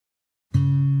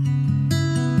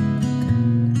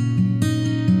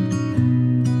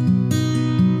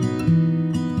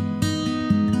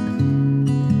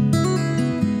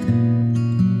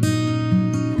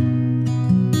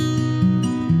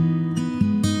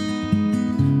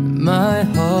My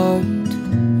heart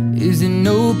is an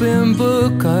open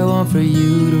book I want for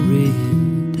you to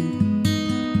read,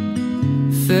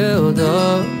 filled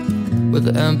up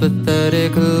with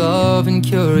empathetic love and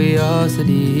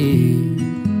curiosity.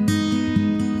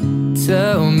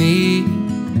 Tell me,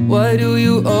 why do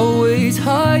you always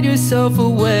hide yourself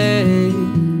away?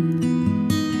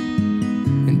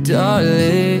 And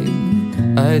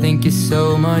darling, I think you're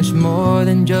so much more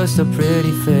than just a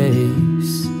pretty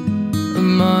face.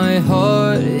 My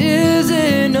heart is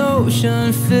an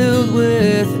ocean filled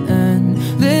with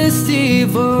endless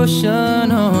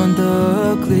devotion on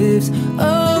the cliffs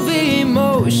of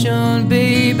emotion,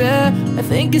 baby. I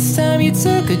think it's time you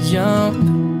took a jump.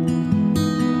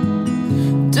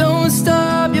 Don't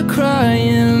stop your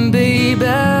crying, baby.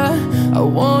 I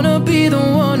wanna be the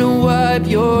one to wipe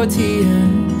your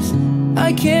tears.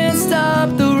 I can't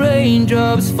stop the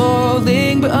raindrops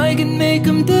falling, but I can make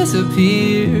them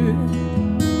disappear.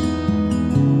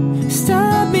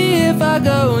 Stop me if I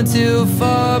go too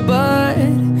far, but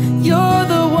you're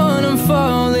the one I'm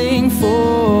falling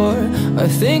for. I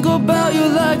think about you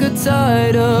like a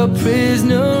tied up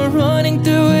prisoner running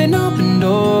through an open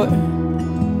door.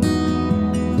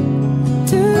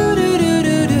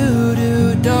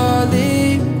 Do-do-do-do-do-do,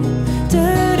 darling.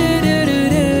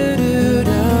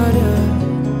 Do-do-do-do-do-do-da-da.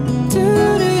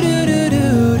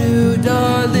 Do-do-do-do-do-do,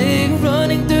 darling,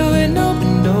 running through an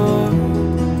open door.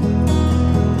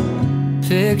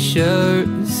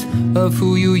 Pictures of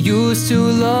who you used to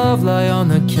love lie on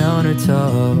the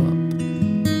countertop.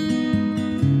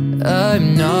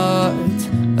 I'm not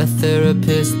a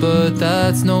therapist, but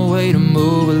that's no way to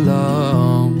move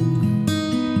along.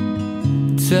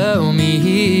 Tell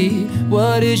me,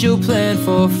 what is your plan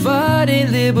for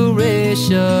fighting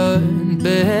liberation,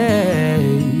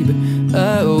 babe?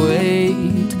 I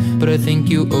wait, but I think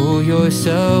you owe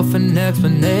yourself an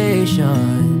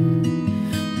explanation.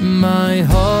 My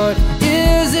heart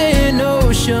is an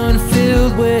ocean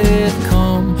filled with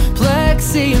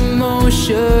complex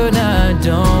emotion. I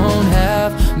don't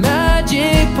have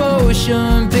magic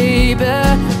potion, baby,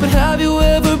 but have you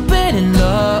ever been in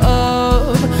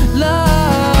love?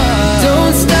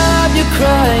 Don't stop your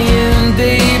crying,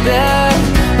 baby. I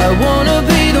wanna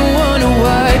be the one to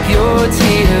wipe your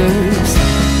tears.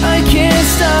 I can't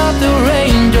stop the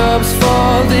raindrops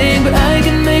falling, but I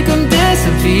can make them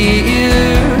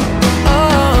disappear.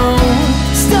 Oh,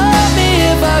 stop me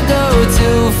if I go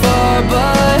too far,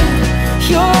 but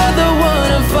you're the one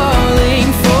I'm falling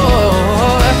for.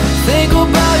 Think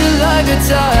about you like a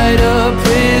tied up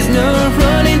prisoner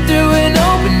running through an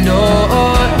open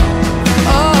door.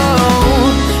 Oh,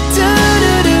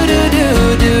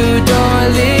 do-do-do-do-do-do,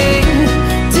 darling.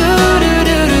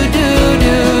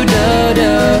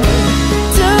 Do-do-do-do-do-do-da-da.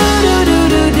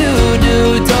 Do-do-do-do-do-do,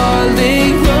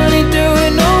 darling, running through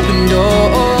an open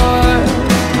door.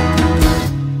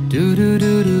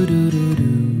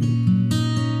 Do-do-do-do-do-do-do,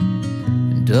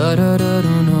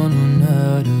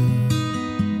 da-da-da-do-no-no-na-do,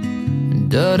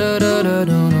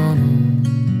 da-da-da-da-do-no-no,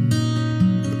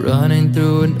 running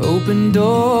through an open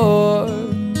door.